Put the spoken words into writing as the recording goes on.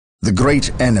The great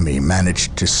enemy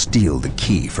managed to steal the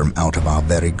key from out of our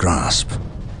very grasp.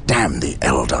 Damn the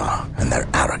Eldar and their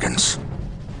arrogance.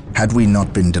 Had we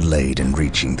not been delayed in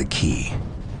reaching the key,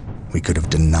 we could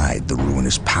have denied the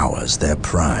ruinous powers their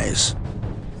prize.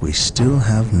 We still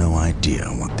have no idea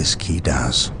what this key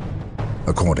does.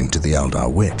 According to the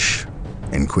Eldar Witch,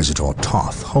 Inquisitor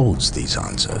Toth holds these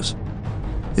answers.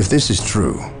 If this is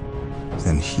true,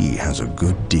 then he has a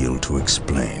good deal to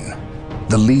explain.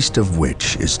 The least of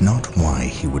which is not why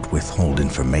he would withhold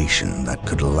information that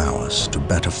could allow us to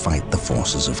better fight the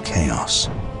forces of chaos.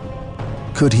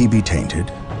 Could he be tainted?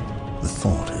 The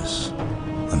thought is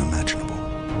unimaginable.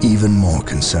 Even more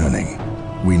concerning,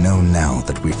 we know now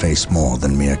that we face more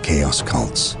than mere chaos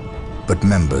cults, but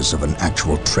members of an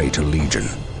actual traitor legion,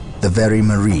 the very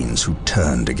Marines who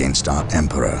turned against our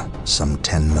Emperor some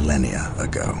 10 millennia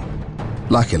ago.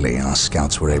 Luckily, our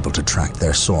scouts were able to track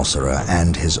their sorcerer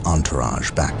and his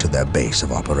entourage back to their base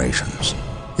of operations.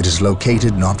 It is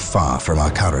located not far from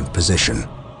our current position.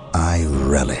 I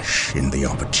relish in the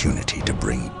opportunity to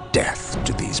bring death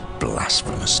to these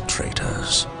blasphemous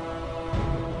traitors.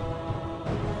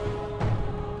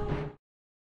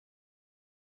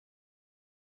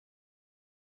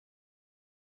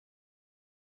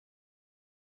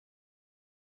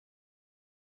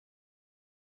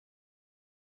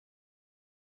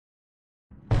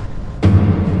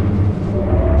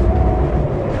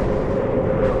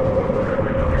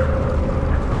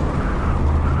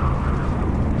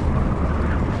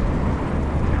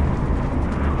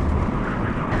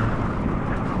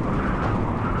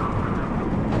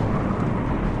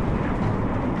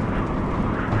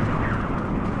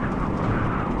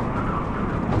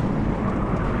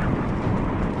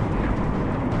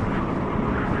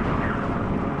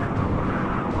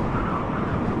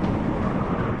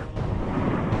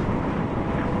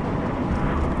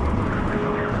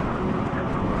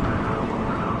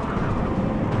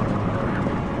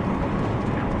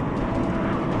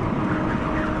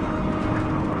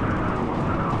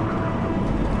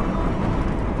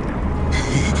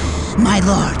 My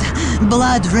lord,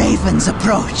 blood ravens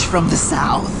approach from the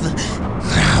south.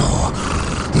 How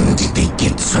did they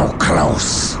get so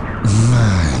close?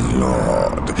 My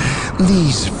lord,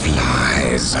 these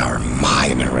flies are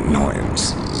minor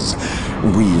annoyances.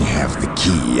 We have the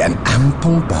key and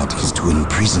ample bodies to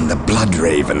imprison the blood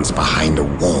ravens behind a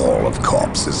wall of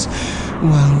corpses,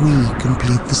 while we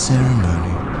complete the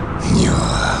ceremony.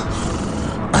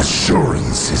 Your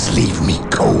assurances leave me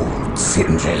cold,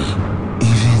 Sindri.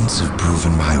 Events have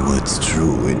proven my words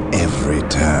true in every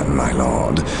turn, my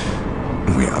lord.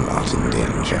 We are not in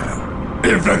danger.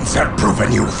 Events have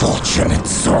proven you fortunate,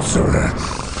 sorcerer.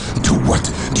 To what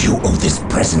do you owe this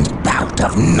present bout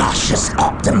of nauseous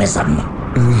optimism?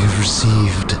 We have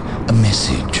received a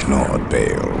message, Lord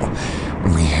Bale.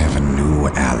 We have a new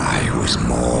ally who is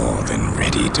more than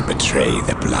ready to betray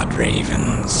the Blood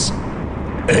Ravens.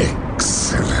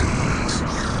 Excellent.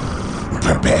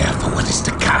 Prepare for what is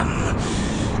to come,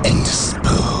 and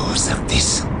dispose of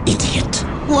this idiot.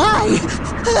 Why?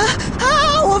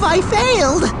 How have I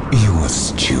failed? You were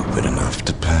stupid enough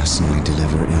to personally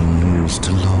deliver ill news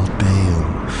to Lord Bale,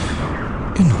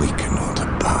 and we cannot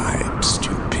abide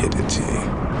stupidity.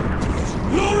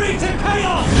 Glory to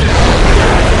chaos!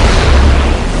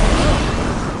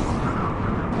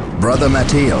 Brother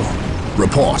Mateo,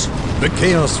 report. The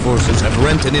Chaos Forces have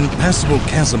rent an impassable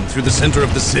chasm through the center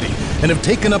of the city and have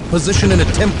taken up position in a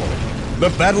temple.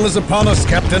 The battle is upon us,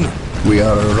 Captain. We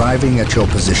are arriving at your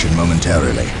position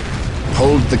momentarily.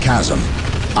 Hold the chasm.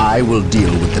 I will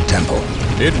deal with the temple.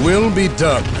 It will be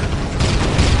done.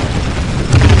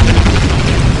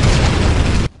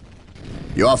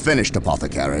 You are finished,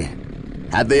 Apothecary.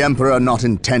 Had the Emperor not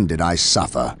intended I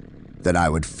suffer, then I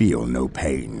would feel no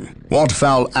pain. What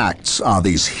foul acts are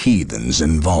these heathens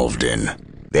involved in?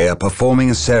 They are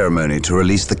performing a ceremony to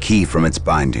release the key from its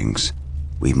bindings.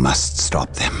 We must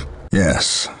stop them.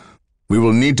 Yes. We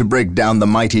will need to break down the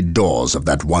mighty doors of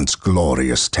that once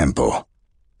glorious temple.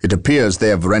 It appears they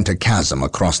have rent a chasm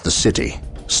across the city,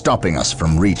 stopping us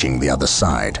from reaching the other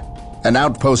side. An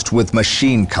outpost with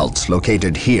machine cults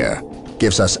located here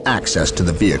gives us access to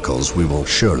the vehicles we will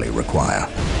surely require.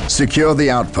 Secure the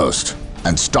outpost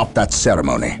and stop that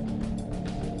ceremony.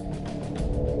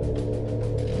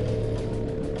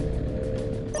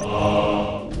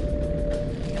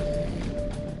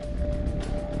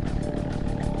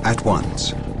 At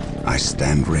once. I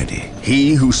stand ready.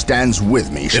 He who stands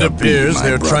with me shall It appears be my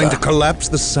they're brother. trying to collapse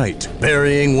the site,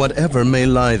 burying whatever may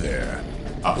lie there.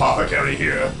 Apothecary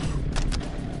here.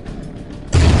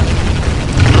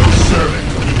 No servant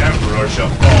of the Emperor shall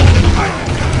fall in my hands.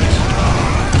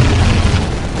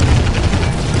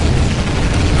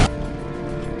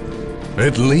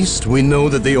 At least we know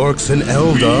that the orcs in We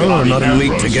Eldar are the not in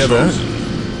league Emperor's together. chosen.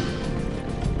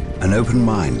 An open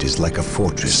mind is like a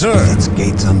fortress Sir. with its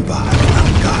gates unbarred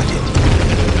and unguarded.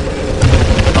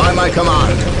 By my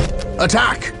command,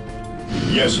 attack!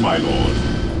 Yes, my lord.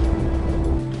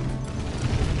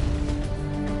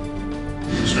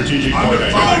 Strategic point.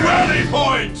 Rally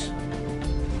point!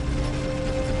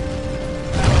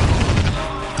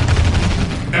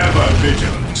 Ever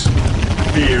vigilant.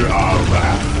 Fear our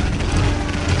wrath.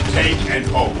 Take and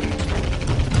hold.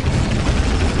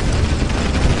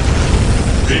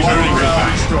 Returning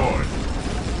ground restored.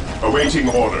 Awaiting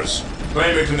orders.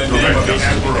 Claim it in the name of the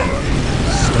Emperor.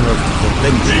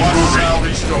 Recruit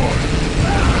restored.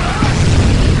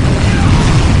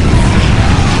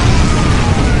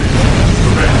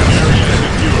 Area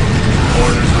secure.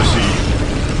 Orders received.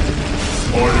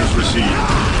 Orders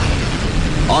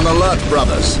received. On alert,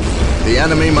 brothers. The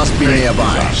enemy must be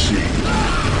nearby.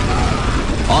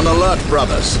 On alert,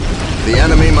 brothers. The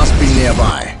enemy must be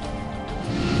nearby.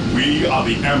 We are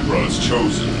the Emperor's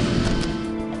chosen.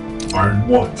 I'm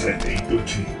what an able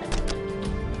team.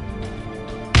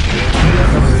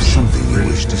 There's something you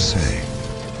wish to say.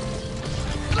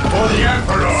 For the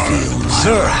Emperor! Feel my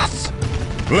Sir.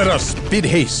 wrath. Let us bid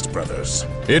haste, brothers.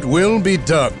 It will be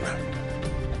done.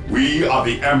 We are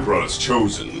the Emperor's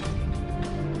chosen.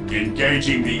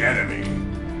 Engaging the enemy.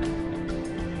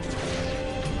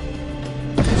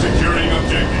 Securing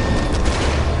objective.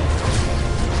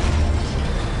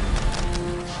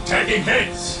 Taking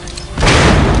hits.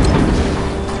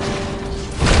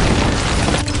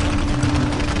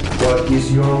 What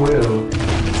is your will?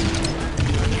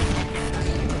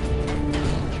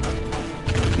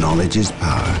 Knowledge is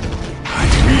power.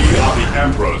 We are the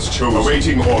Emperor's chosen.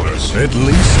 Awaiting orders. At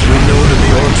least we know that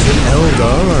the orcs in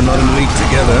Eldar are not in league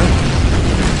together.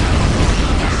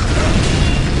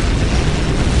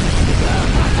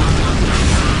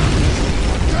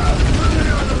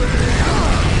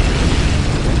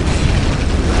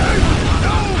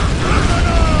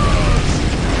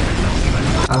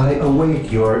 I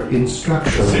await your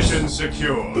instructions. Position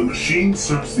secure. The machine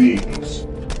serves the Eagles.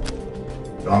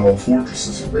 Not all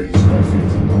fortresses are raised by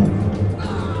faith alone.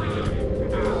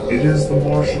 It is the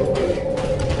martial way.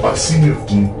 I see you have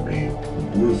deemed me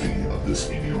worthy of this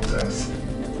menial task.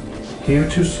 Here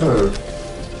to serve.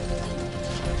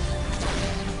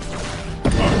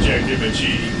 Objective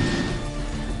achieved.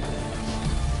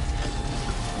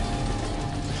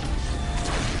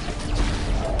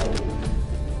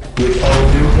 With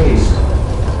all due haste.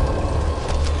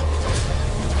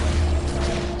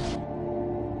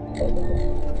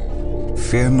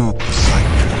 Fear not the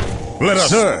sight. Let us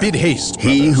Sir. bid haste,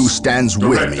 He brothers. who stands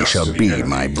with Direct me us shall to the be enemy.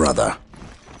 my brother.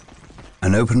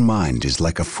 An open mind is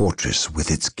like a fortress with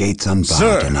its gates unbarred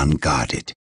Sir. and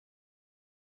unguarded.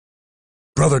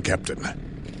 Brother Captain,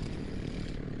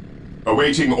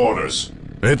 Awaiting orders.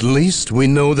 at least we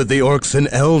know that the orcs in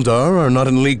Eldar are not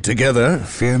in league together.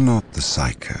 Fear not the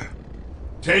psyker.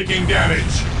 Taking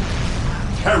damage.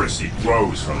 Heresy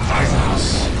grows from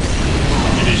violence.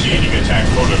 Initiating attack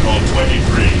protocol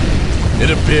 23. It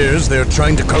appears they're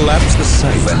trying to collapse the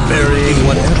site, burying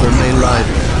whatever may lie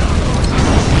there.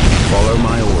 Follow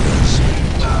my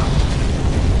orders.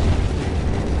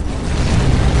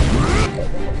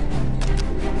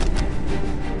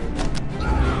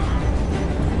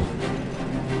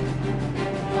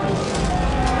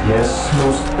 Yes,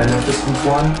 most beneficent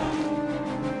one.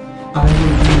 I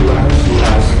will do as you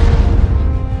ask.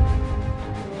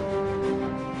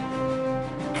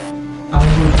 I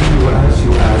will do as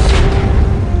you ask.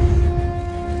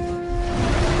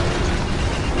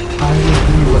 I will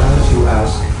do as you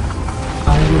ask.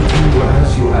 I will do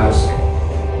as you ask.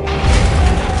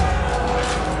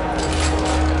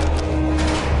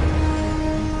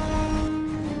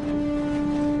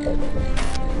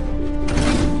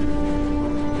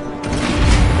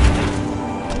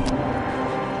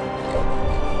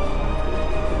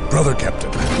 Brother Captain,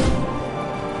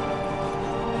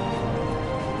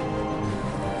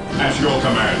 At your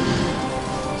command.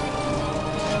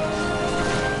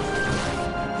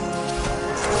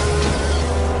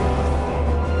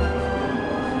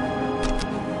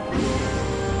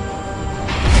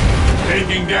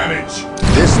 Taking damage.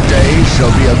 This day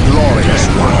shall be a glorious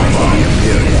one for the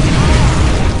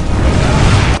Imperium.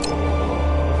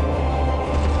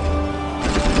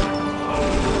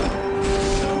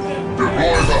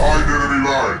 Deploy behind enemy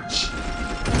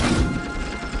lines.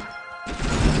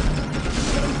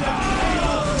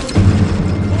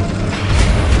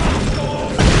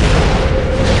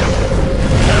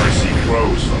 Heresy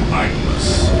grows from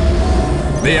idleness.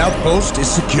 the outpost is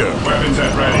secure. Weapons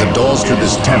at ready. The doors to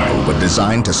this temple were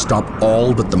designed to stop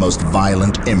all but the most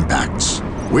violent impacts.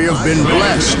 We have been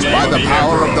blessed by the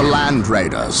power of the Land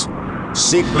Raiders.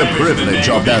 Seek the privilege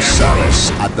of their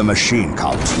service at the machine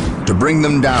cult. To bring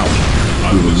them down,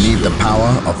 we will need the power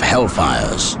of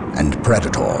Hellfires and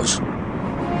Predators.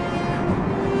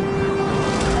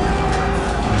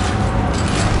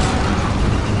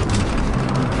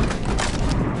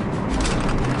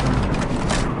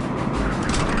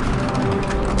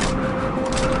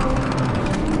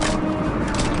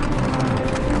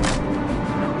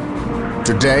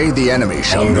 Today, the enemy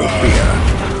shall know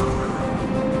fear.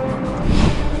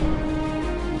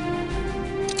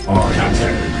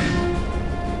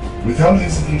 Without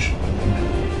hesitation,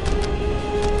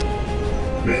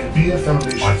 may it be a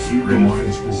foundation I fear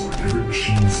relies over every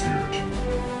machine spirit.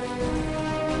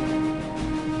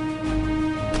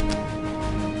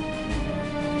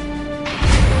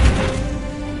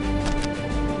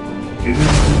 It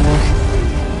is commercial.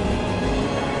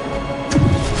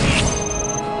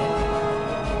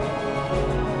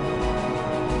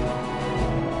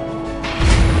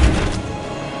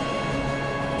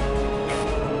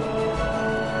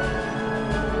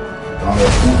 Our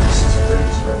focus is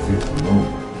raised by faith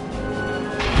alone.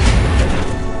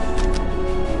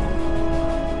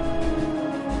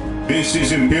 This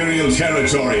is Imperial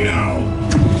territory now.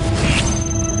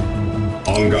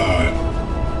 On guard.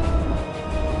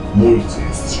 Loyalty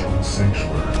is the strongest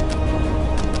sanctuary.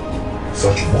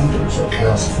 Such wonders are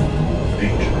cast from the rule of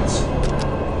agents.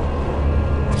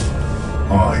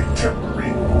 I,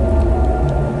 Temporary.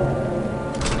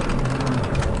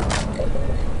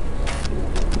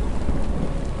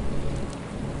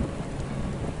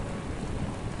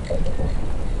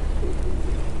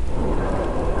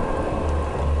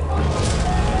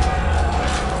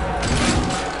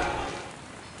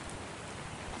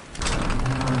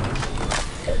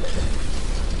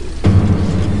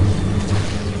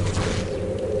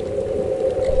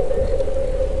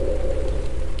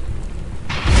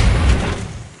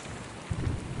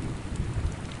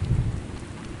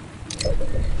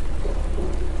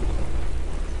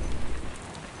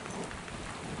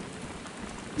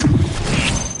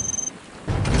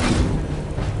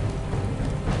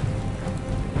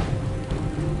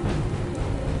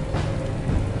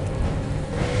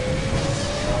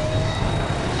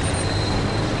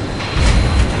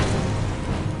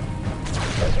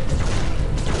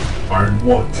 Iron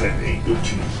 110 AOT.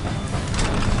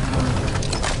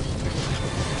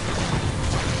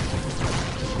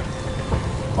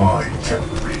 I,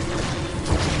 Temporary.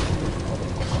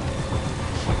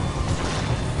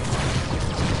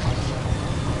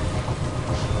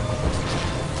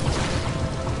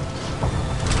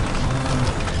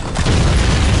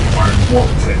 Iron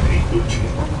 110 AOT.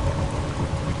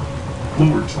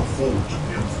 Lured to the fold of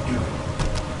the unforgiving.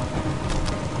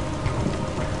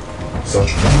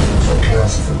 Such wonders are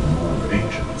cast from the rule of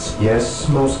ancients. Yes,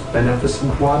 most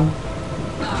beneficent one.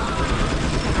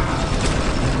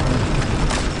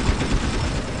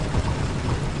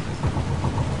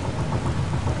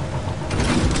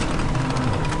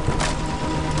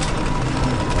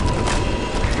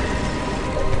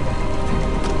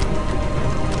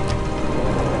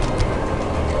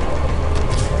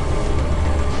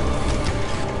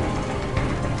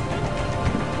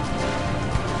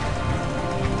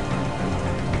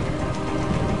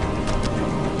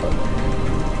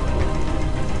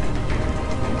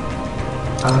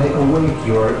 I await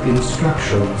your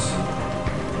instructions.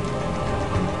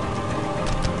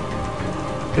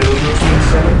 Build routine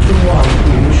 721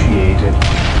 initiated.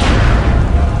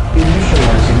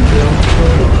 Initializing build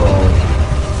protocol.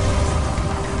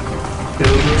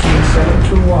 Build routine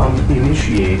 721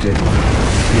 initiated.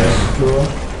 Yes, Lord?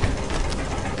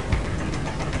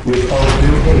 With all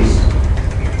due haste.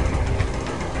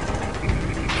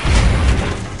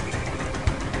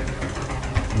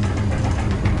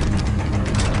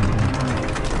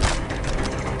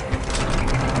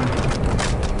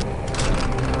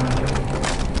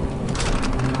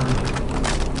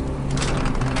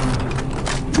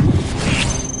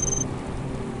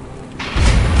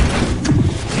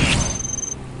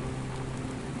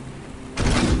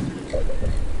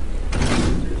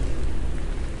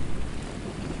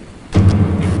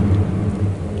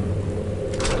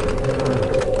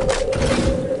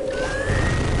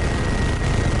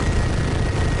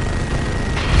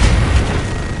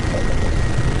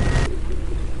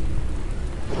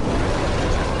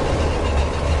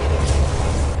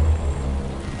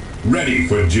 Ready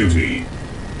for duty.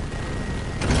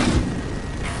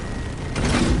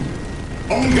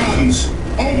 On guns!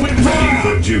 Open fire! Ready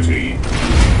for duty.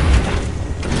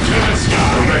 Yes,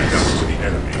 Direct us to the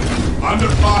enemy. Under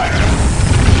fire!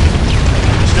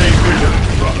 Stay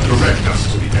vigilant, brother. Direct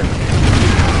us to the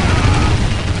enemy.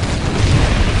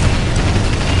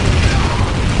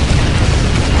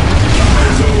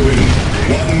 Eyes open.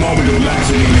 One moment of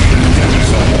laxity may condemn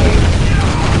us all.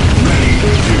 Ready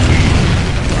for duty.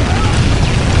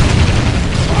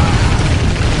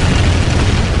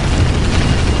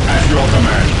 At your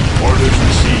command, orders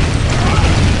received.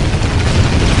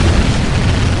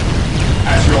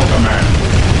 At your command.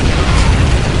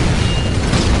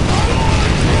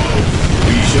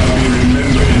 We shall be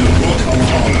remembered in the book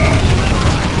of honor.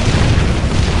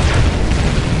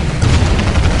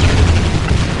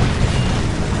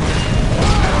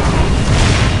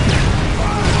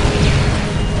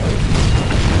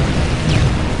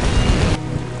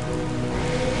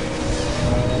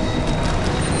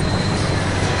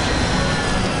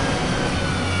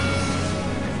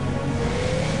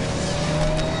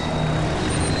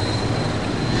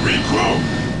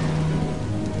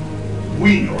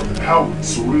 We are the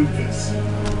cowards who read this.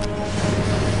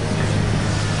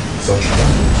 Such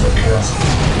numbers are cast.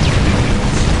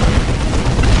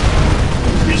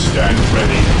 We stand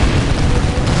ready.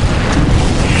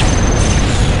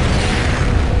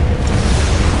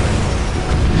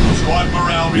 Squad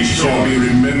morale We shall restored. be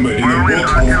remembered in the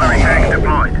book of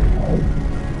honor.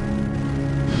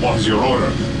 What is your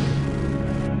order?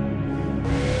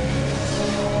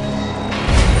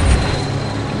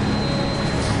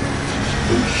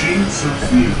 The shades of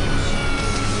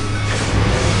fears.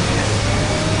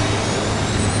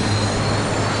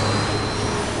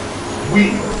 We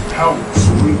are the cowards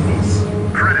who read this.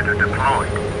 Predator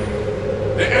deployed.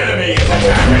 The enemy is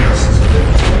attacking us.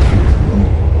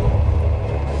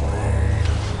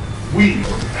 We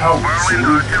are the cowards who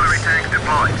read artillery tanks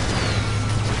deployed.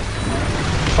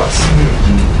 a smear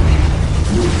deep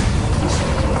rooted in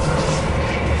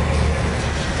this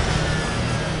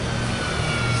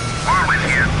Whirlwind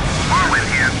here. Whirlwind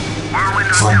here. Whirlwind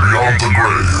From beyond the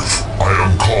grave, I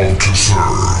am called to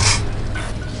serve.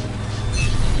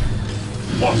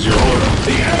 What is your order?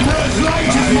 The Emperor's light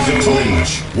is my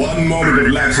torch. One moment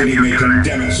of laxity may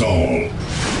condemn us all.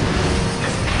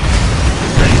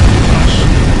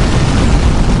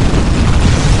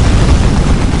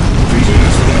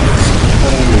 Vigilance, brothers.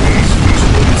 Always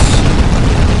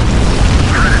vigilance.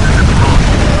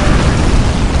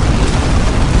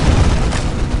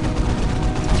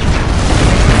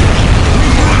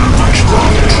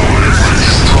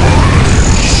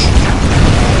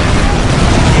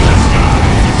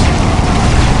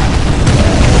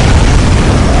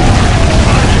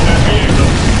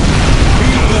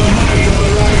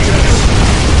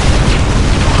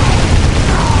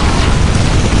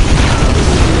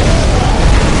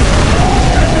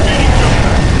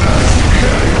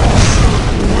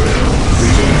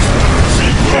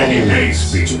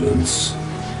 Always vigilance.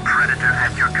 Predator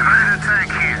at your command.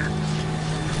 Tank here.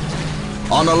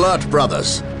 On alert,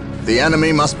 brothers. The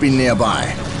enemy must be nearby.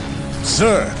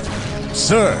 Sir!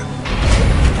 Sir!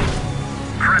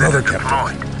 Brother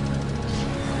Captain.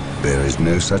 There is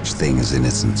no such thing as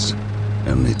innocence,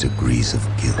 only degrees of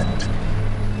guilt.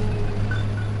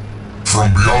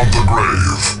 From beyond the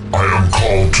grave, I am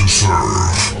called to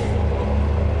serve.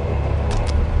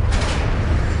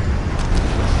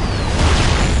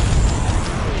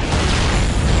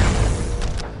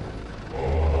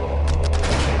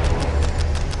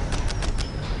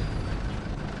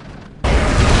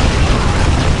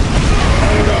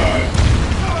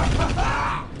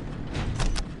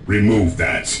 Remove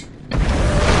that.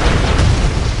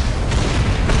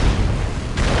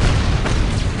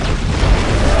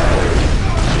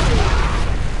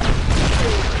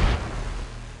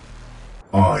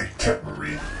 I,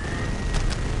 Captain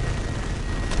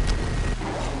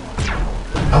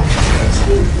how can you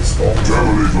transform this all?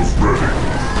 Generators ready.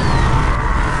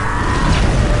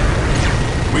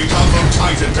 We come from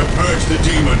Titan to purge the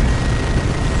demon.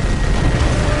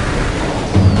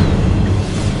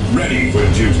 Ready for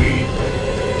duty.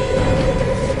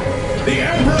 The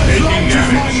Emperor's Taking light is my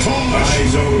damage. torch.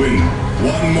 Eyes open.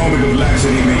 One moment of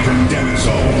laxity may condemn us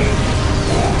all.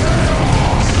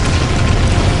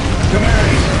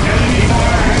 Command! Enemy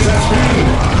fire has us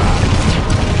pinned!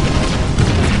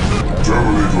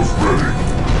 Generators ready.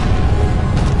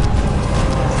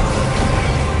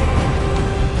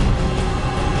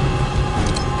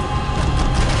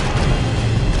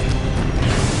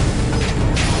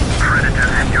 Predator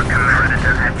at your command.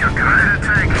 Predator at your command.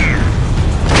 Tank here.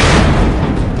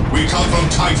 We come from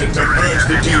Titan to purge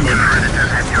the demon. Predator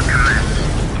at your command.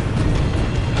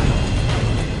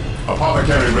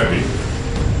 Apothecary ready.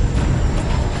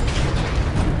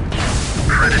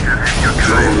 There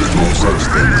is no such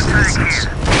thing as innocence.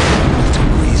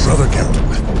 Brother Captain.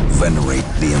 Venerate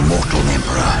the immortal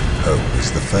Emperor. Hope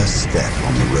is the first step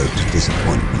on the road to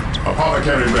disappointment.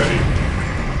 Apothecary ready.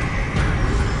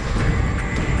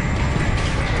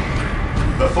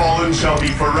 The fallen shall be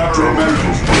forever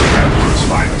remembered for the Emperor's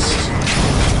finest.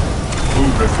 Who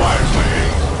requires my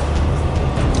aid?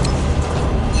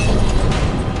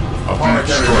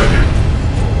 Apothecary ready.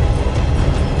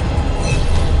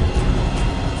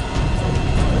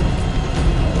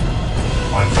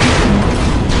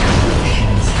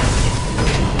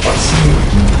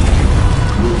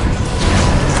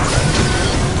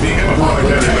 The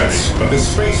Apothecary ready. But the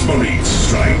Space Marine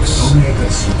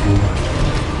strikes.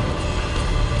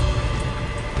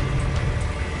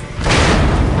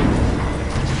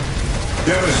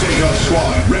 Devastator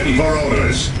squad ready for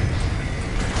orders.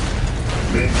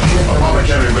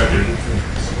 Apothecary ready.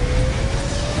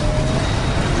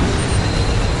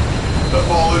 The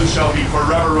fallen shall be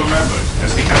forever remembered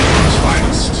as the Emperor's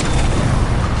finest.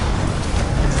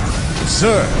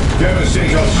 Sir!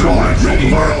 Devastator squad ready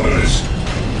for orders.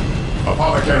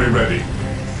 Apothecary ready.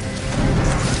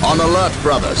 On alert,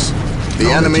 brothers. The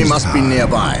enemy must be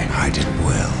nearby. I did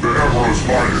well. The Emperor's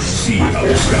finest. See how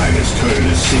the sky has turned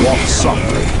to sinking Walk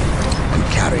softly and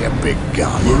carry a big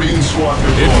gun. Marine squad It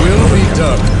deployed. will be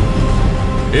done.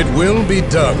 It will be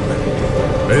done.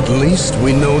 At least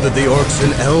we know that the orcs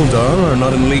in Eldar are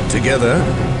not in league together.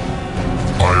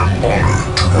 I am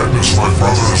honored to witness my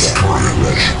brother's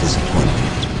courage.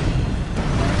 Disappointment.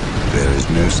 There is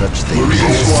no such thing.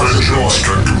 Marine squad deployed.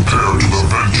 Can compare to the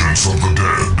vengeance of the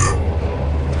dead.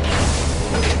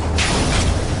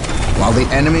 While the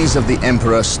enemies of the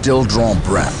Emperor still draw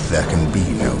breath, there can be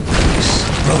no peace.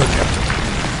 Brother Captain.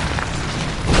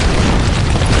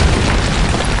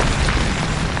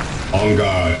 On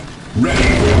guard. Ready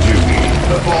for duty.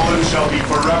 The fallen shall be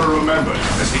forever remembered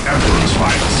as the Emperor's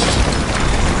finest.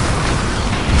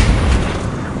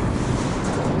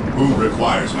 Who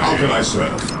requires my aid? How can I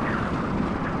serve?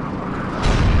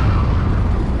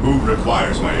 Who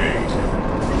requires my aid?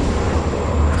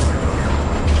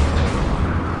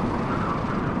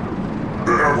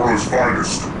 The Emperor's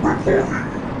finest, reporting.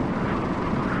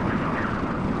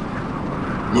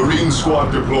 Marine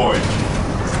squad deployed.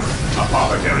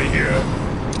 Apothecary here.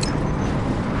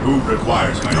 Who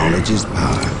requires my Knowledge aid? is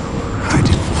power. I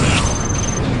did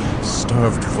well.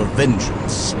 Starved for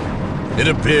vengeance. It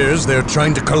appears they're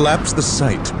trying to collapse the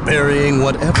site, burying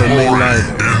whatever may lie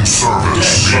there. In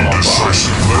service, be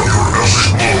decisive. Let your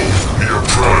every blow be a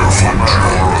prayer for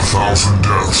man. 1,000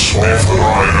 deaths. All that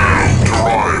I am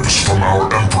derives from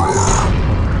our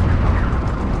Emperor.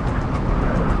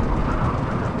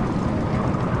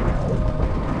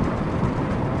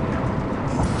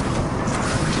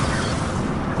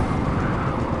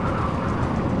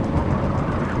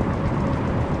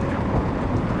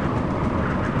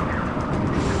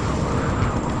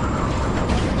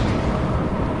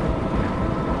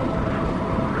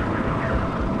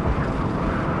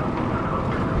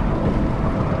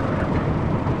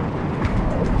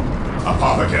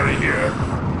 Apothecary here.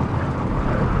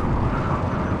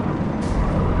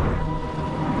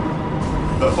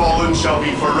 The fallen shall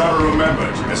be forever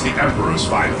remembered as the Emperor's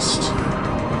finest.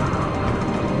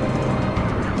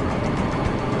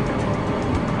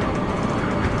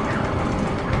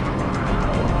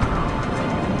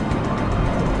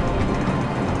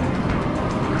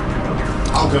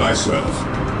 How can I serve?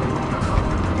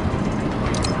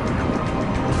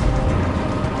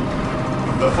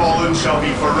 The fallen shall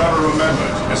be forever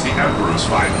remembered as the Emperor's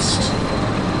finest.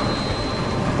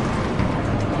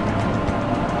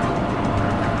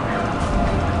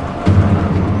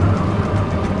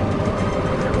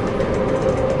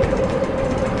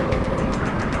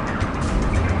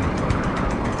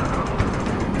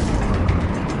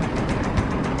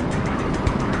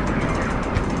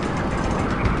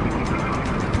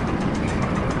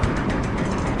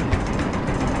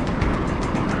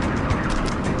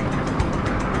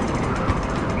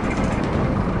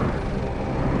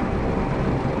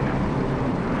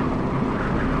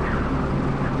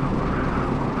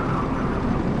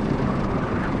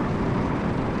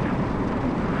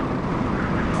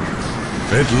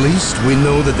 At least we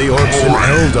know that the orcs in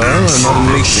Eldar are not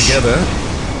in league together.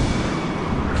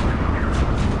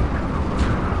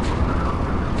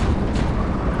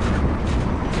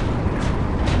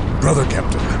 Brother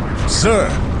Captain. Sir!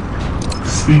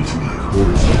 Speak to me of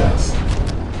orders past.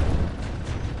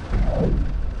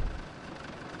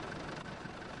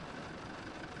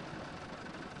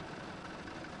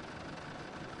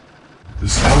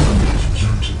 This element is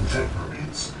returned to the Tech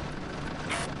Marines.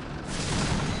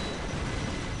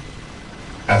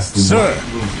 as the Sir!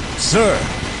 white movement. Sir!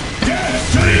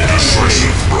 Death to Be the enemy!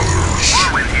 decisive, brothers.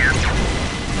 Forward here.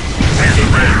 Enemy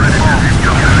predator at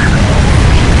your command.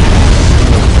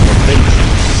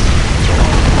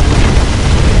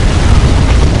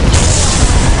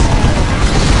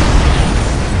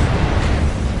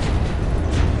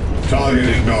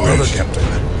 Target Brother acknowledged. Captain.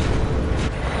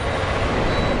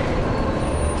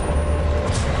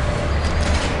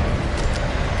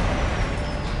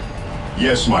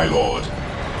 Yes, my lord.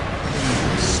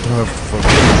 Starved for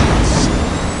vengeance.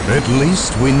 At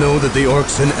least we know that the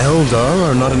orcs in Eldar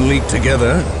are not in league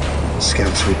together.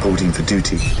 Scouts reporting for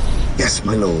duty. Yes,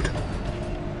 my lord.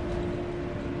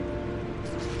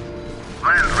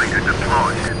 Land Raider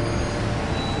deployed.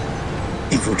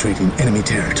 Infiltrating enemy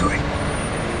territory.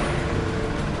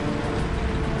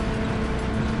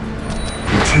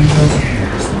 For 10,000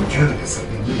 years, the Jedites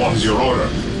have been What is your order?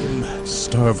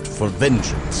 Starved for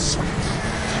vengeance.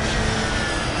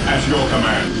 At your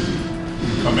command.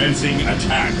 Commencing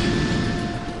attack.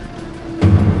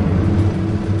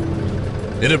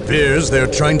 It appears they're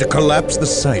trying to collapse the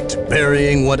site,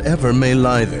 burying whatever may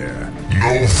lie there.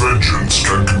 No vengeance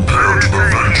can compare to the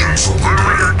vengeance of the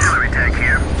dead. Artillery tank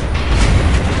here.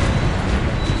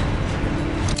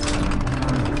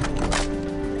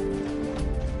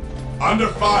 Under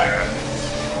fire.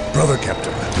 Brother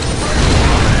Captain.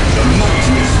 The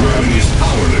mightiest weapon is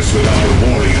powerless without a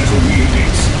warrior to wield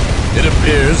it. It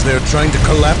appears they're trying to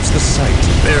collapse the site,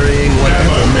 burying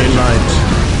whatever may lie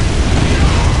there.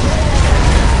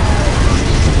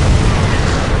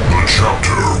 The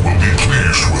chapter will be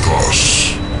pleased with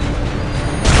us.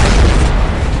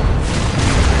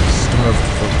 Starved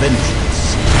for vengeance.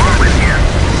 Forward here.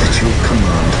 At your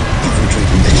command,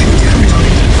 infiltrating enemy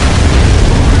territory.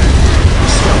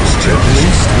 Scouts At charge.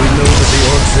 least we know that the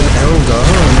orcs in Eldar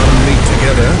are not in league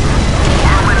together.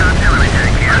 Whirlwind artillery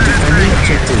tank here. Defending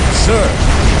objective. Sir!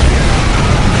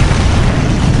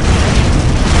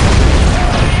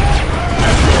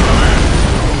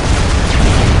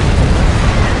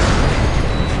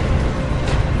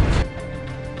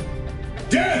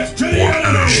 Death to the What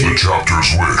is the enemy!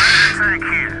 chapter's wish? Tank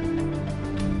here.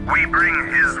 We bring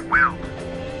his will.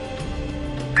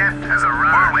 Death has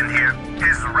arrived. Whirlwind here.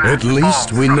 His wrath At least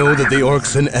falls we from know the that the heavens.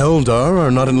 orcs in Eldar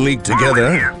are not in league Whirlwind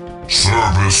together. here.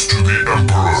 Service to the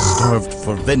Emperor. Starved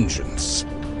for vengeance.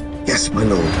 Yes, my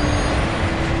lord.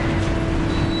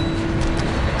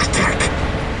 Attack.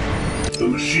 The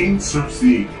machine serves the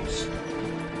Eagles.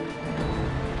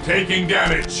 Taking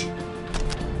damage.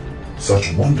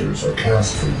 Such wonders are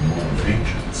cast from the mold of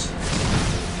ancients.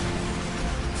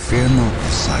 Fear not the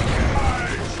Psycho.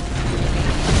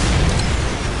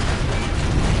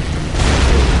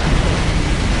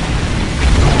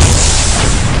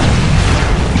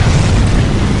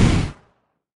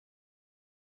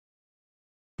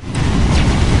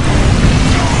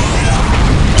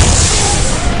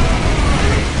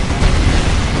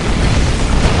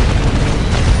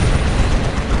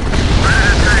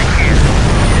 Predator tank here.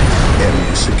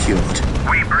 Area secured.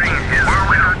 We bring his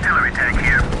whirlwind artillery tank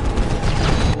here.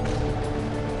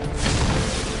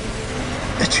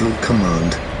 At your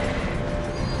command.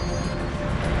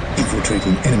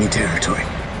 Infiltrating enemy territory.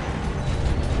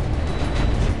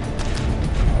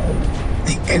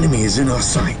 The enemy is in our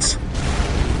sights.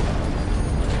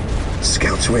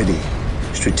 Scouts ready.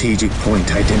 Strategic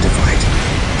point identified.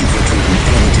 Infiltrating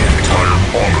enemy I territory.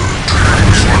 am honored to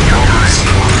use my brother's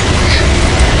courage.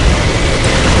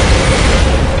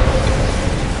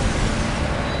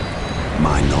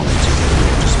 My knowledge is at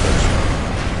your disposal.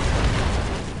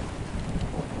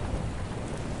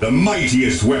 The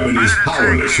mightiest weapon is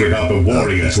powerless without the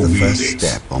warrior It's to the wield first it.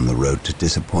 step on the road to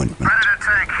disappointment. Predator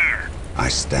tank here. I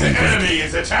The stand ready. enemy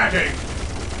is attacking.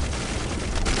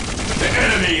 The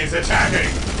enemy is attacking.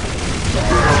 The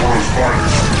Emperor's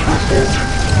Highness report.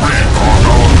 Recon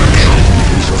our mission.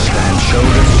 We shall stand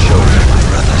shoulder to shoulder, my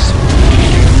brothers.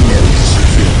 Area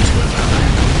secured.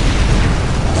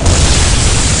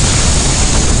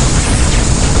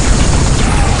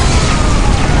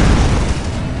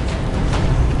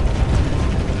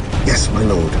 Yes, my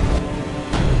lord.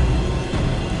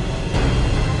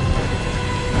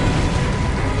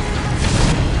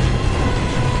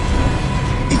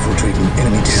 Infiltrating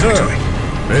enemy Sir! territory.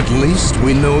 At least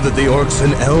we know that the orcs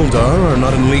in Eldar are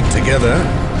not in league together.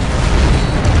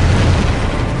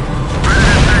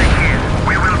 Predator tank here.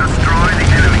 We will destroy the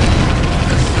enemy.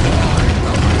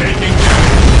 Taking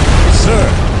damage. Sir!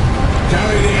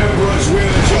 Carry the Emperor's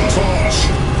will as your torch.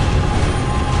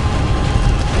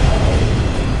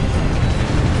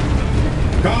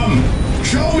 Come,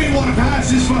 show me what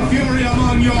passes for fury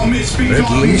among your misbegotten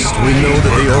At least we know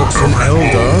that the Orcs and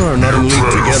Eldar are not in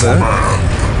league together.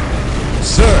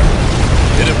 Sir,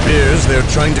 it appears they're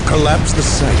trying to collapse the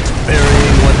site,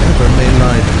 burying whatever may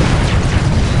lie there.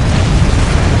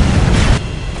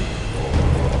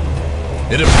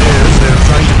 It appears they're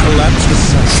trying to collapse the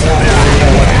site,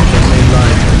 burying whatever may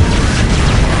lie there.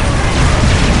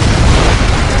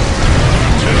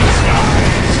 To the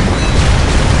skies.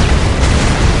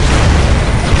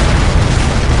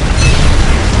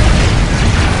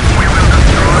 We will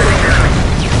destroy the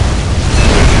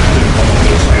enemy.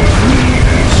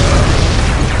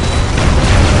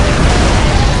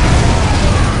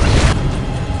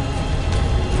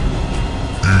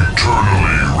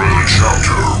 Eternally red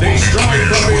chapter will be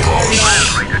pleased with us.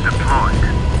 Translator deployed.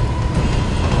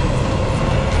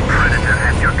 Predator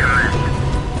at your command.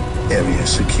 Area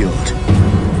secured.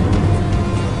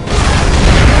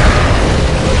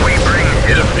 We bring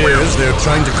It appears they're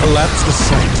trying to collapse the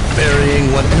site,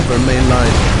 burying whatever may lie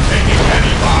there. taking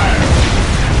heavy fire.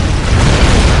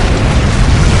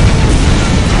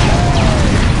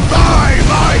 By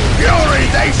my fury,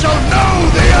 they shall know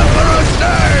the Emperor's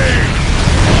name!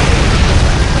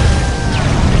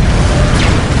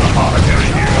 Apothecary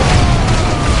here.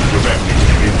 Prevent me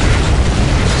from injured.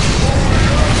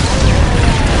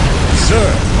 Sir,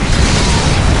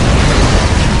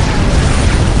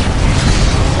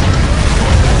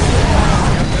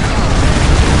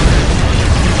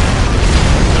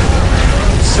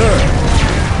 sir,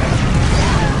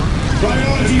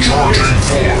 Priority Charging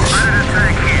force. Predator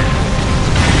tank here.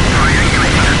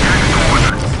 Triangulating attack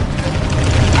coordinates.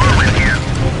 Marlin here.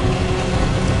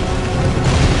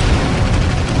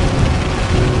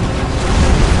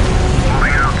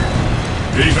 Moving out.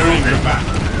 Delivering your back.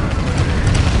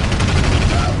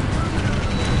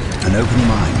 An open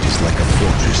mind is like a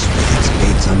fortress with its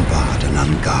gates unbarred and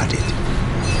unguarded.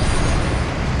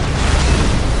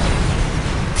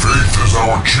 Faith is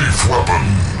our chief weapon.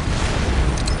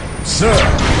 sir,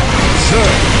 sir.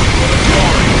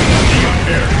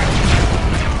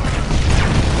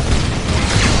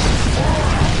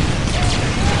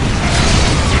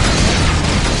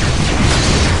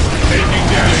 Taking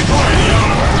damage by the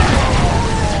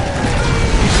armor.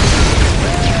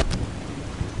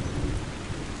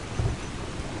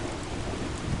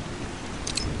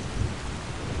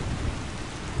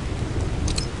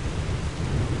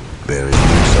 There is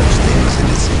no such thing as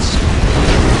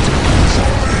innocence.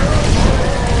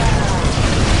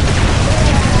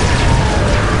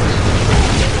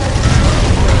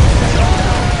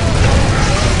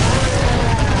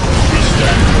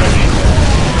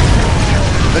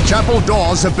 The chapel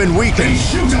doors have been weakened.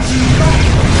 Shoot us in the back!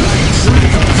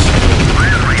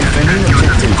 Defending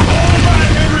objective. Fall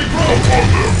back and regroup! Upon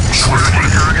them, swiftly.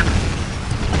 Target.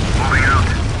 Moving out.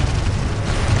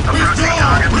 Approaching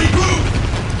target. Regroup!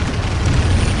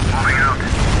 Moving out.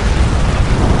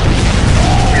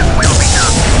 His will be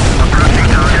done. Approaching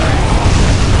target.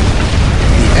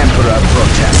 The Emperor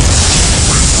protests.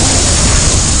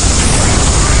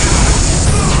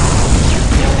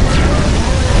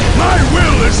 My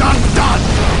will is undone!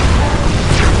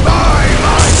 By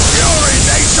my fury,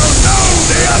 they shall know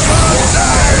the Emperor's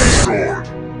name! Destroyed.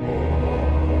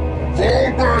 Fall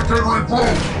back and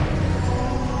regroup!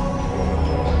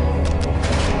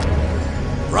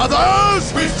 Brothers!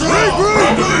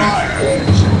 Regroup!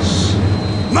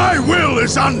 My will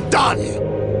is undone!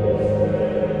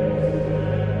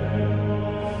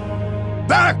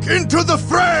 Back into the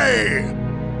fray!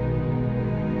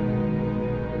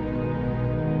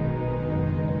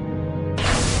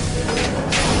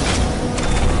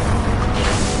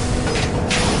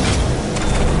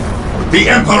 The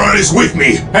Emperor is with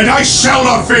me, and I shall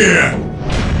not fear!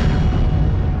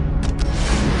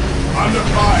 Under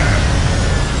fire!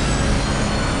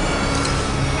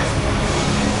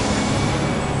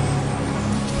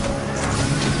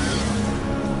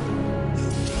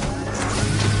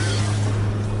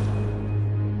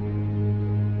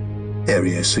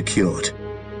 Area secured.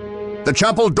 The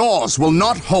chapel doors will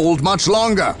not hold much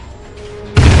longer.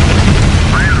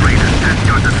 Land Raiders at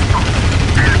your disposal.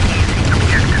 An easy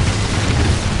objective.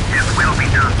 His will be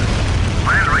done.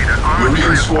 Land Raider armored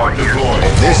Marine squad deployed.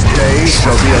 This day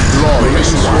shall be a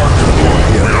glorious one.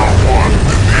 We are one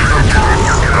in the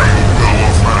Emperor and the will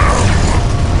of man.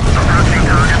 approaching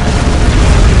target.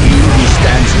 He who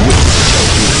stands with us shall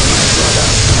be my brother.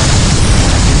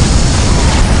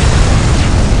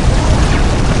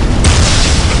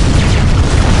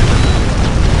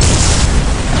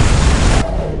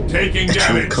 Taking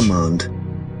damage. Command.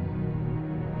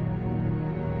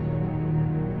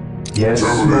 Yes,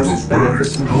 Terminators most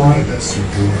benefits buried.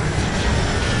 employed.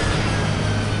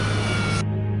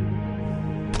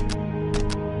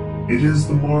 It is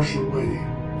the martial way.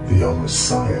 The young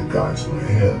Messiah guides my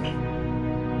head.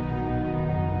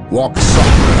 Walk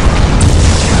softly.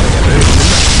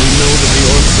 We know that the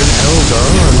orcs and Eldar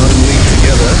are not in league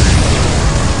together.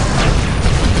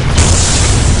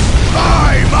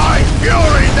 By my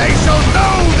fury, they shall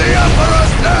know the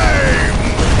Emperor's name!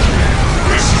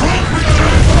 We struck with the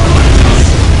Emperor!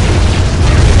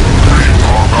 We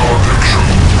are malediction.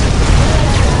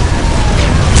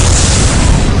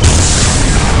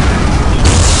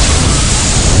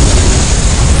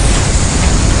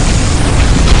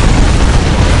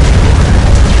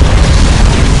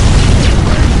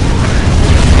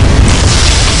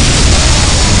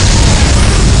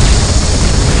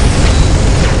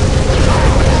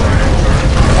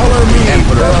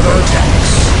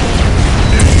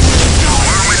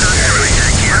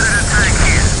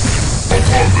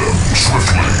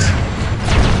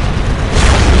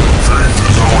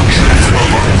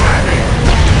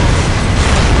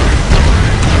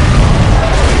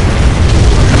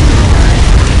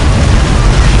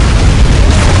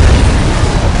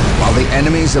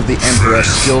 Enemies of the Emperor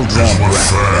still draw breath.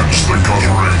 Fans the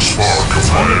guttering spark of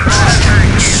my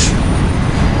existence.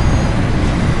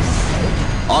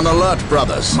 On alert,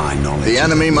 brothers. My knowledge the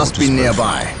enemy of must be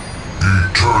nearby.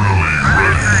 Eternally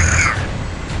ready.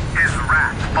 His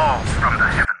wrath falls from the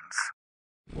heavens.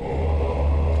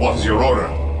 What is your order?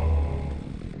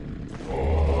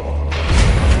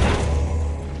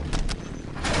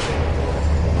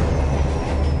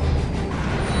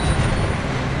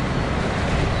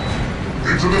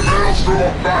 Into the maelstrom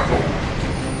of battle!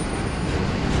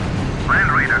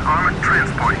 Land Raider armored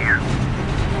transport here.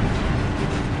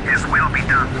 His will be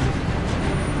done.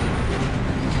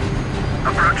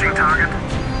 Approaching target.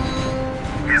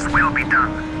 His will be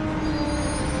done.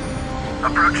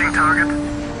 Approaching target.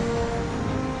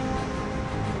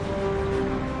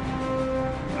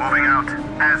 Moving out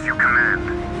as you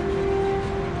command.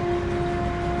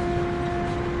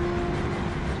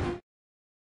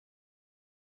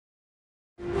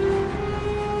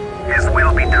 His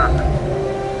will be done.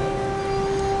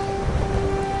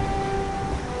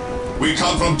 We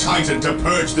come from Titan to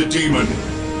purge the demon.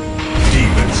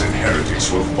 Demons and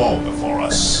heretics will fall before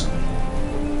us.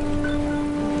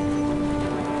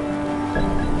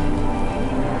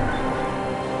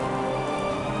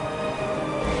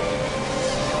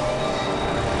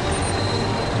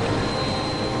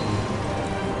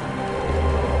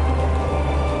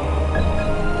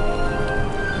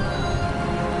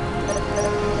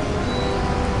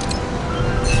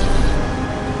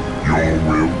 Your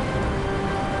will?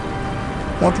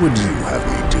 What would you have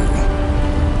me do?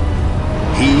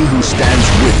 He who stands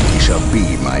with me shall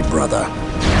be my brother.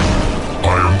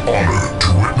 I am honored to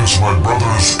witness my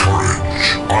brother's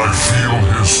courage. I feel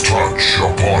his touch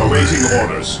upon Awaiting me.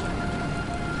 Orders.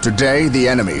 Today the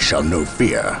enemy shall know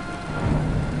fear.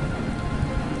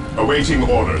 Awaiting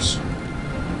orders.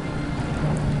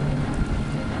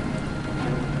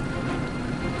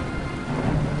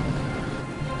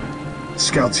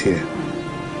 Scouts here.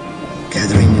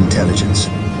 Gathering intelligence.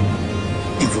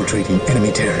 Infiltrating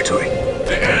enemy territory.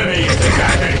 The enemy is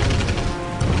attacking!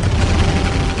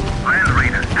 Land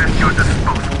Raider at your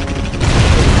disposal.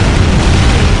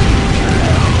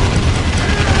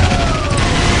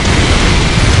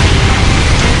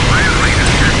 Land Raider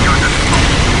at your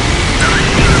disposal. The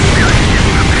machine spirit is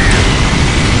prepared.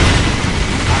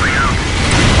 Moving out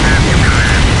as you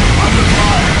command. Under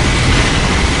fire!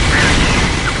 Enemy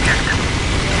objective.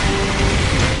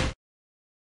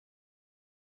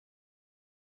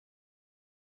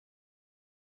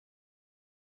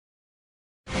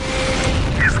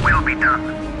 His will be done.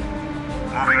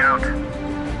 Moving out.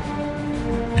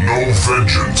 No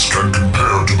vengeance can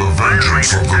compare to the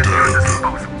vengeance of the At your dead.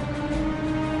 disposal.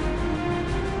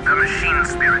 The machine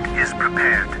spirit is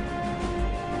prepared.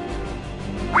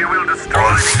 We will destroy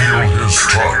I the feel enemy. his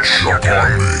touch At your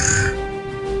upon command. me.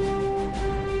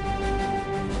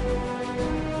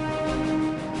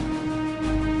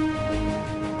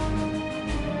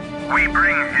 We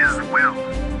bring his will.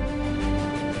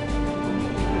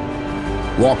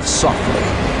 Walk softly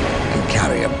and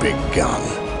carry a big gun.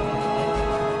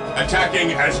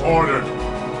 Attacking as ordered.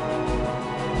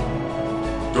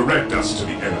 Direct us to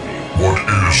the enemy. What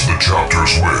is the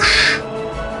chapter's wish?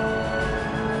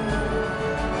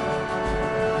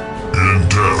 In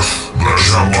death, the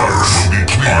chapter will be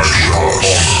pleased with us.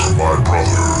 Honor my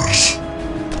brothers.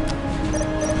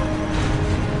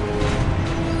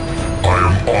 I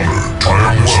am honored to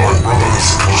witness my brother's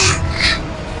courage.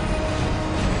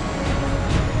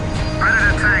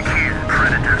 Predator tank here.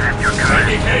 Predator at your command.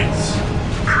 Taking hits.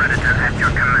 Predator at your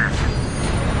command.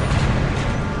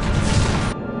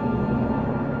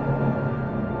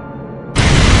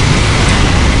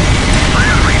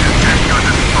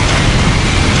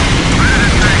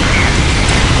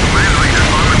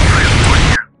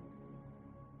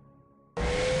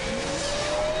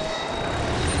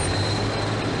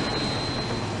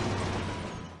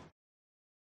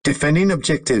 Defending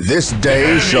objective. This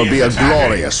day shall be a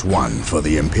glorious one for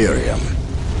the Imperium.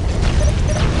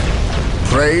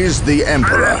 Praise the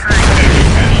Emperor.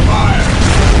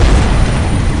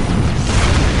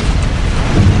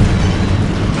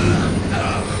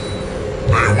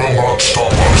 They will not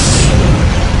stop us.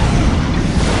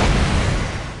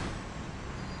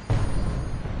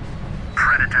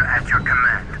 Predator at your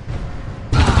command.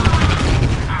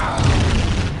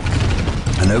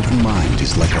 An open mind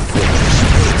is like a fortress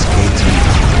with its gates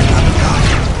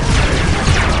unguarded.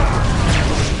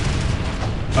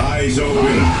 Eyes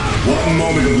open. One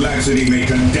moment of laxity may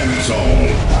condemn us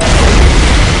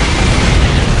all.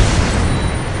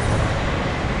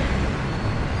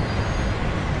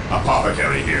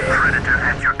 Apothecary here. Predator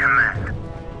at your command.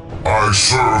 I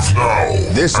serve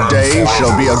now. This and day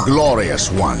shall be a forever.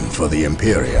 glorious one for the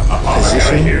Imperium.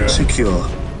 Apothecary here. Secure.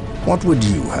 What would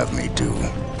you have me do?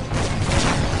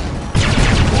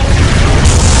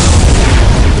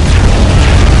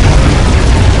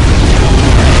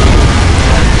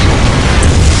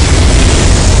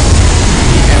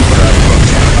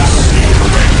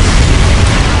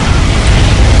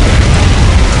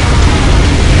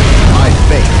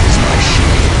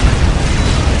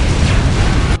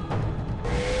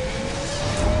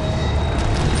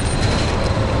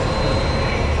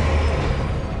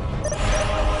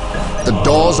 The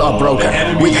doors are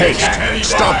broken. With haste.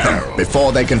 Stop them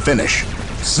before they can finish.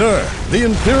 Sir, the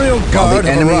Imperial While Guard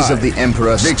the have enemies arrived. of the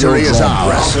Emperor Victory still is draw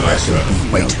ours.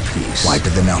 breath. Wait, why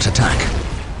did they not attack?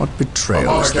 What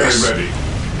betrayal is Apothecary this?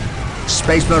 ready.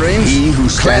 Space Marines, he who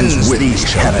stands with these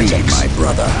shall be my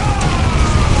brother.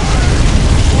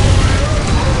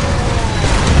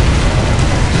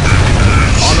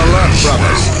 On alert,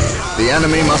 brothers. The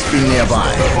enemy must be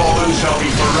nearby. The fallen shall be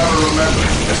forever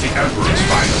remembered as the Emperor's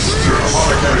finest.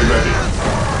 Apothecary ready.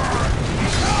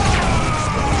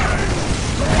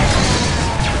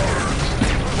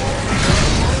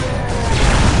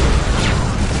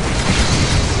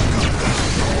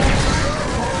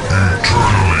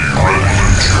 Eternally, I will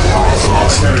endure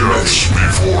 1,000 deaths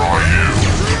before I yield.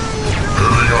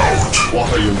 Heading out. What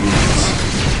are your needs?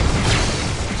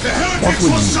 The heretics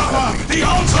will suffer the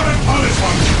ultimate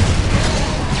punishment!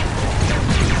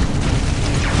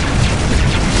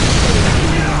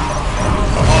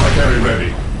 Apothecary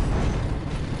ready.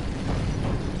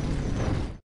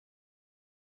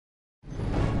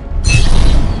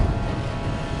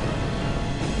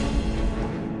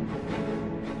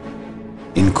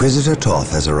 Inquisitor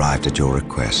Toth has arrived at your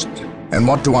request. And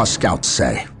what do our scouts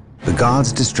say? The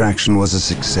guard's distraction was a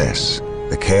success.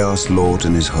 The Chaos Lord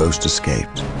and his host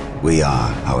escaped. We are,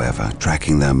 however,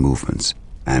 tracking their movements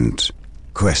and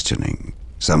questioning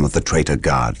some of the traitor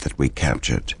guard that we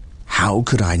captured. How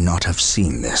could I not have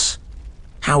seen this?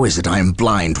 How is it I am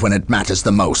blind when it matters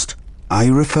the most? Are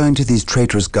you referring to these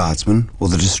traitorous guardsmen or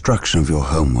the destruction of your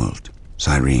homeworld,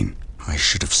 Cyrene? I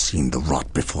should have seen the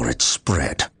rot before it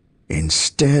spread.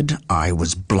 Instead, I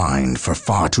was blind for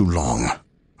far too long.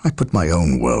 I put my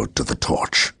own world to the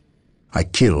torch. I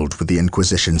killed with the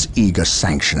Inquisition's eager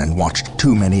sanction and watched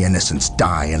too many innocents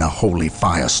die in a holy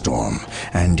firestorm.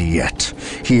 And yet,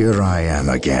 here I am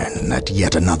again at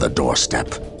yet another doorstep,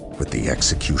 with the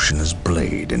executioner's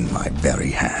blade in my very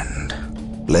hand.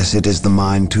 Blessed is the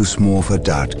mind too small for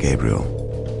doubt,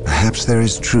 Gabriel. Perhaps there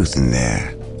is truth in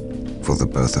there, for the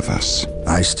both of us.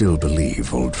 I still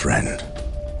believe, old friend.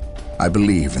 I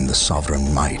believe in the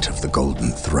sovereign might of the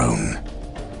Golden Throne,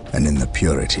 and in the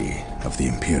purity of the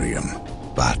Imperium.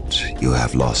 But you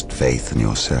have lost faith in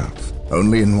yourself.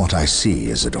 Only in what I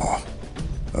see, Isidore.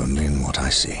 Only in what I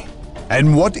see.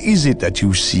 And what is it that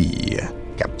you see,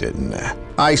 Captain?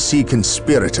 I see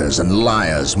conspirators and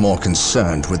liars more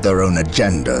concerned with their own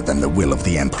agenda than the will of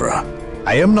the Emperor.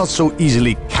 I am not so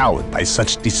easily cowed by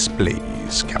such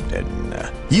displays, Captain.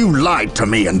 You lied to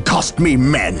me and cost me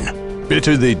men!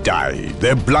 Bitter they die,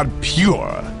 their blood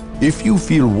pure. If you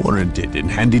feel warranted in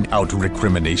handing out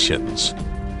recriminations,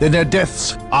 then their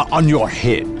deaths are on your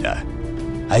head.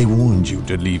 I warned you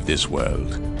to leave this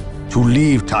world, to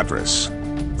leave Tartarus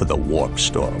for the warp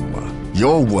storm.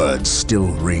 Your words still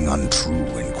ring untrue,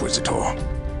 Inquisitor.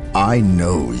 I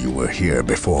know you were here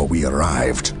before we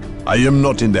arrived. I am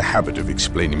not in the habit of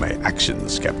explaining my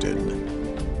actions,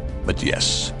 Captain. But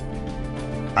yes,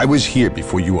 I was here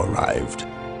before you arrived,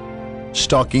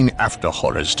 stalking after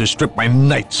horrors to strip my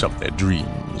knights of their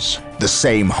dreams. The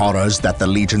same horrors that the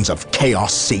legions of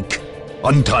chaos seek.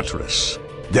 On Tartarus,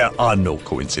 there are no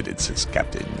coincidences,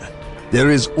 Captain. There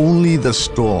is only the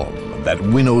storm that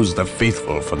winnows the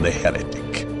faithful from the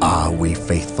heretic. Are we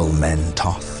faithful men,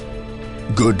 Toth?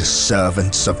 Good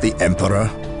servants of the Emperor?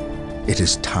 It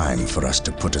is time for us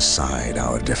to put aside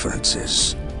our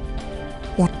differences.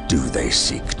 What do they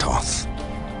seek, Toth?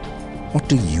 What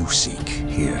do you seek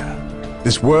here?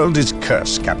 This world is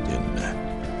cursed, Captain.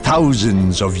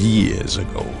 Thousands of years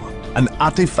ago, an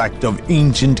artifact of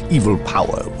ancient evil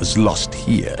power was lost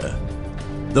here.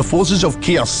 The forces of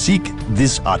chaos seek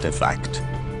this artifact.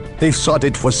 They've sought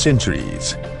it for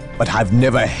centuries, but have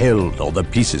never held all the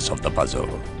pieces of the puzzle.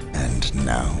 And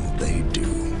now they do.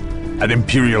 An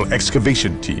Imperial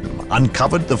excavation team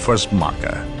uncovered the first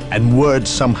marker, and word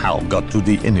somehow got to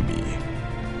the enemy.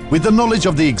 With the knowledge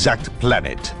of the exact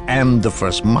planet and the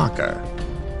first marker,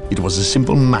 it was a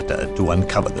simple matter to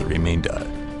uncover the remainder.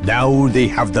 Now they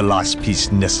have the last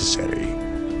piece necessary,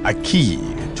 a key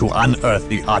to unearth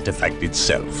the artifact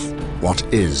itself. What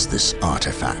is this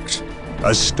artifact?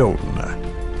 A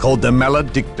stone, called the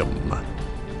Maledictum.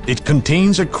 It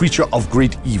contains a creature of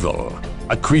great evil,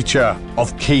 a creature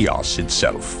of chaos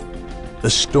itself. The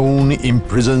stone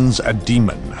imprisons a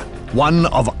demon, one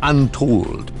of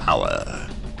untold power.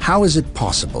 How is it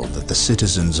possible that the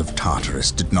citizens of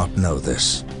Tartarus did not know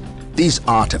this? These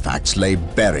artifacts lay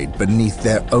buried beneath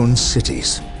their own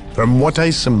cities. From what I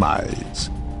surmise,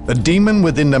 the demon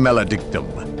within the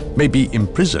Maledictum may be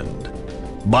imprisoned,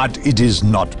 but it is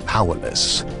not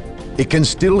powerless. It can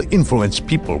still influence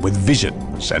people with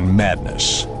visions and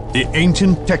madness. The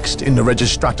ancient text in the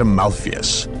Registratum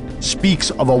Malpheus speaks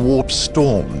of a warp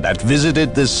storm that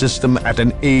visited this system at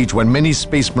an age when many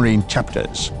Space Marine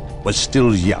chapters were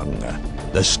still young.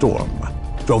 The storm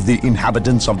drove the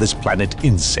inhabitants of this planet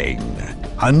insane.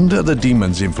 Under the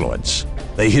demon's influence,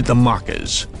 they hid the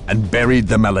markers and buried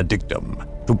the Maledictum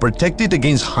to protect it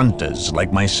against hunters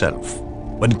like myself.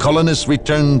 When colonists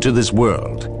returned to this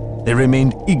world, they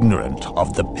remained ignorant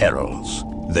of the perils.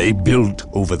 They built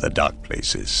over the dark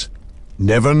places,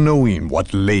 never knowing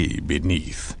what lay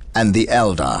beneath. And the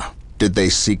Eldar, did they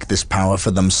seek this power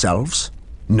for themselves?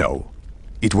 No,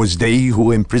 it was they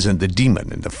who imprisoned the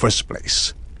demon in the first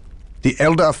place. The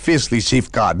Eldar fiercely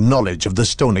safeguard knowledge of the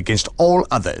stone against all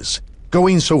others,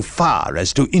 going so far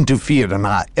as to interfere in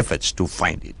our efforts to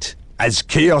find it. As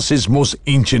Chaos's most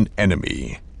ancient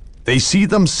enemy, they see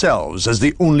themselves as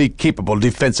the only capable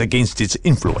defense against its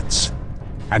influence.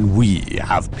 And we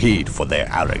have paid for their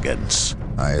arrogance.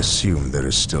 I assume there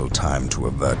is still time to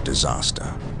avert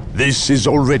disaster. This is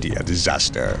already a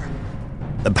disaster.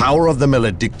 The power of the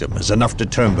Maledictum is enough to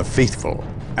turn the faithful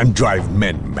and drive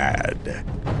men mad.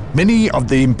 Many of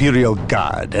the Imperial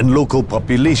Guard and local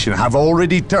population have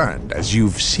already turned, as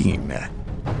you've seen.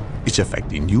 It's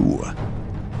affecting you,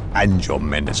 and your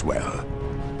men as well.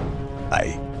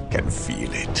 I can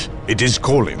feel it. It is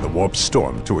calling the warp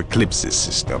storm to eclipse this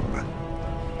system.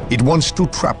 It wants to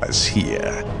trap us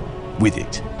here with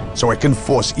it, so it can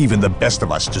force even the best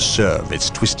of us to serve its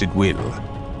twisted will.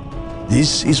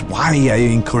 This is why I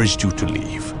encouraged you to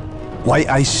leave. Why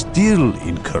I still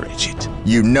encourage it.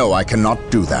 You know I cannot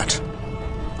do that.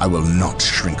 I will not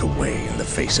shrink away in the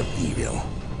face of evil.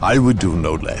 I would do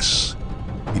no less.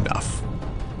 Enough.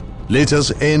 Let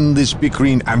us end this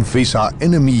bickering and face our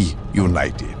enemy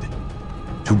united.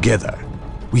 Together,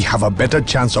 we have a better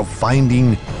chance of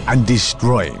finding and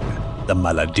destroying the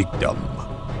Maledictum.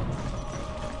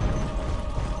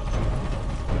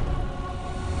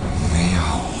 They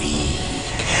are weak,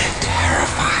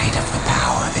 terrified of the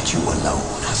power that you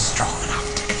alone are strong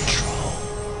enough to control.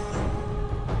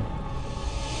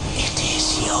 It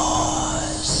is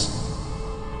yours.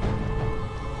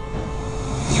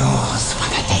 Yours for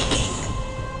the taking.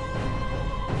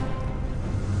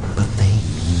 But they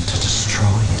mean to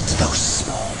destroy it, those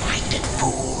small-minded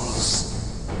fools.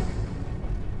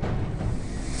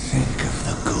 Think of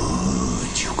the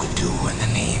good you could do in the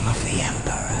name of the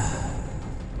Emperor.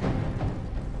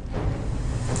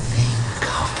 Think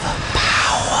of the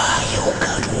power you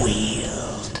could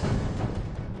wield.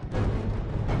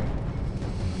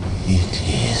 It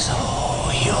is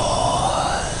all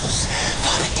yours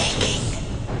for the taking.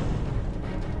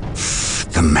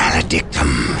 The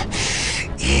Maledictum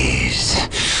is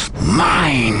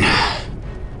mine.